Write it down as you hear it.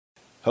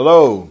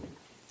Hello,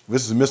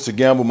 this is Mr.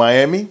 Gamble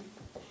Miami.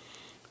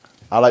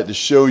 I'd like to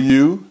show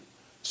you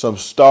some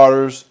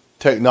starters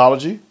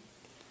technology.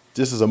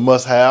 This is a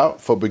must-have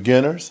for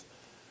beginners.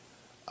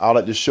 I'd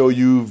like to show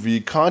you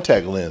the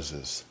contact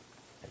lenses.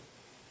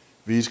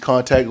 These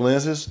contact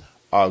lenses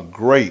are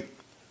great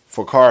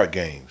for card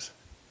games.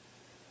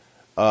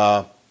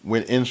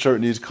 When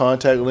inserting these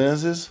contact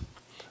lenses,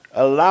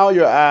 allow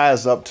your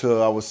eyes up to,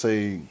 I would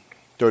say,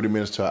 30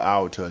 minutes to an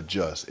hour to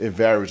adjust. It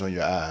varies on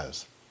your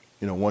eyes.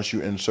 You know, once you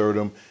insert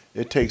them,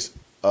 it takes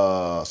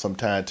some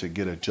time to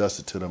get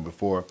adjusted to them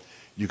before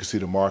you can see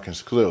the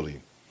markings clearly.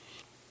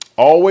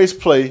 Always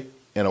play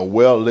in a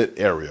well-lit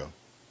area.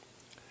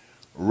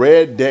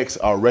 Red decks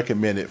are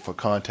recommended for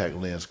contact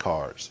lens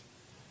cards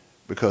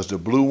because the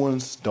blue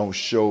ones don't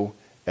show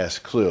as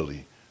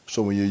clearly.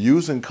 So when you're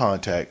using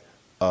contact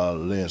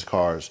lens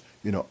cards,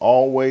 you know,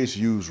 always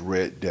use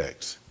red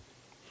decks.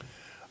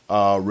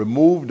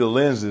 Remove the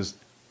lenses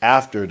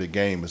after the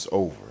game is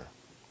over.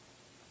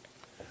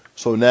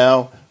 So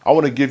now I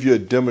want to give you a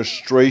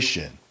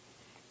demonstration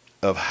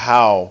of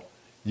how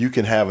you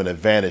can have an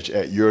advantage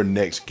at your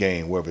next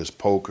game, whether it's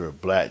poker,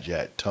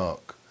 blackjack,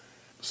 tunk,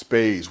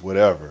 spades,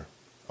 whatever.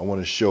 I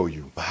want to show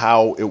you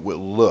how it would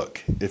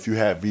look if you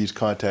have these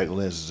contact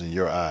lenses in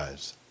your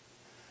eyes.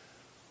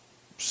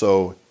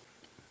 So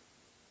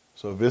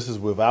this is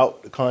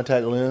without the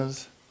contact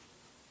lens.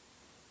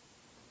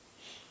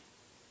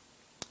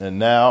 And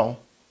now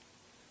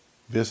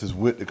this is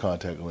with the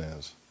contact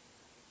lens.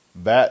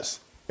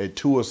 That's a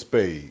two of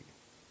spade.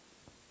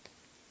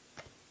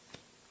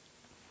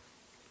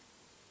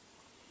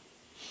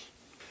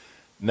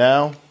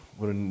 Now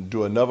we're going to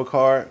do another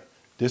card.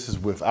 This is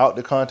without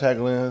the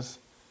contact lens.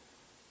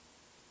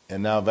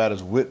 And now that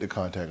is with the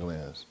contact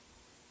lens.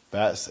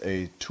 That's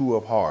a two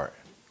of heart.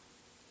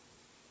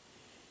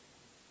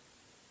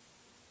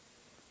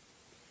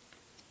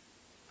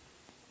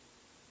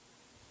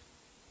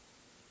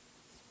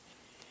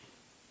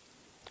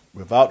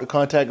 Without the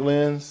contact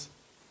lens,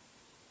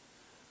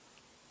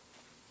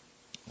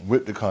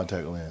 with the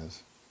contact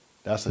lens.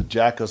 That's a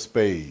jack of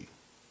spade.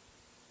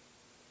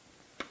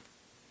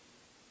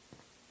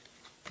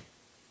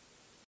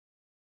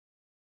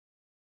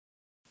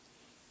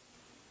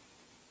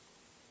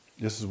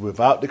 This is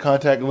without the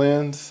contact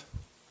lens.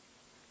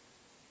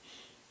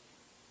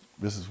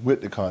 This is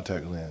with the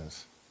contact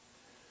lens.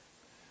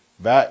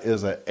 That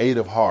is an eight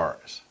of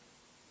hearts.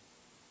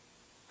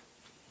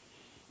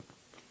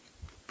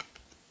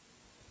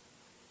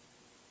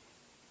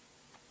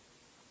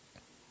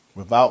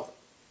 Without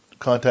the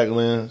contact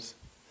lens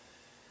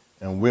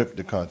and with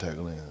the contact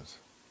lens.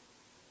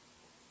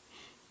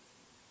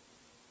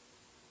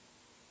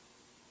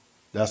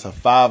 That's a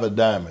five of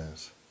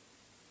diamonds.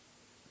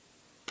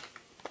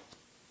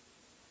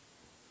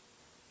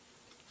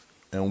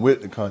 And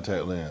with the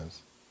contact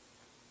lens.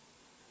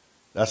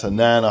 That's a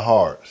nine of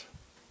hearts.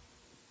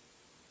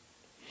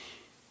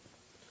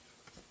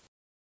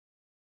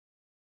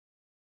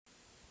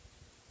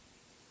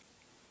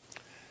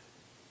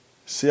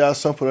 See how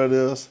simple that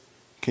is?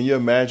 Can you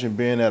imagine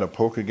being at a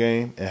poker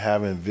game and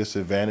having this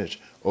advantage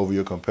over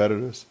your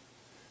competitors?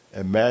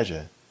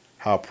 Imagine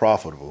how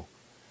profitable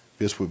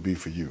this would be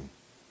for you.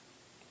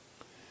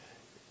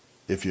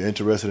 If you're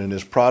interested in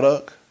this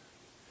product,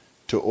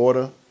 to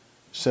order,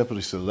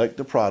 simply select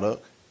the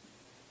product,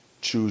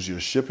 choose your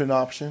shipping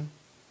option,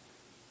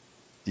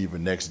 either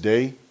next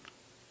day,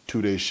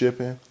 2-day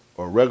shipping,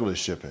 or regular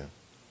shipping.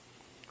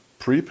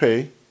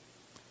 Prepay,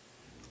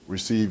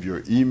 receive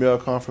your email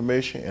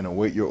confirmation, and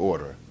await your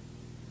order.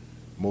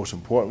 Most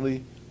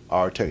importantly,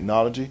 our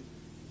technology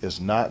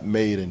is not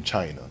made in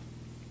China.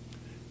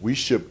 We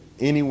ship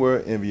anywhere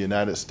in the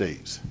United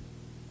States.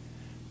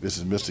 This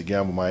is Mr.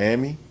 Gamble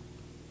Miami.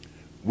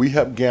 We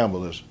help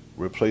gamblers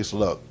replace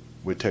luck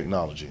with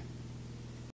technology.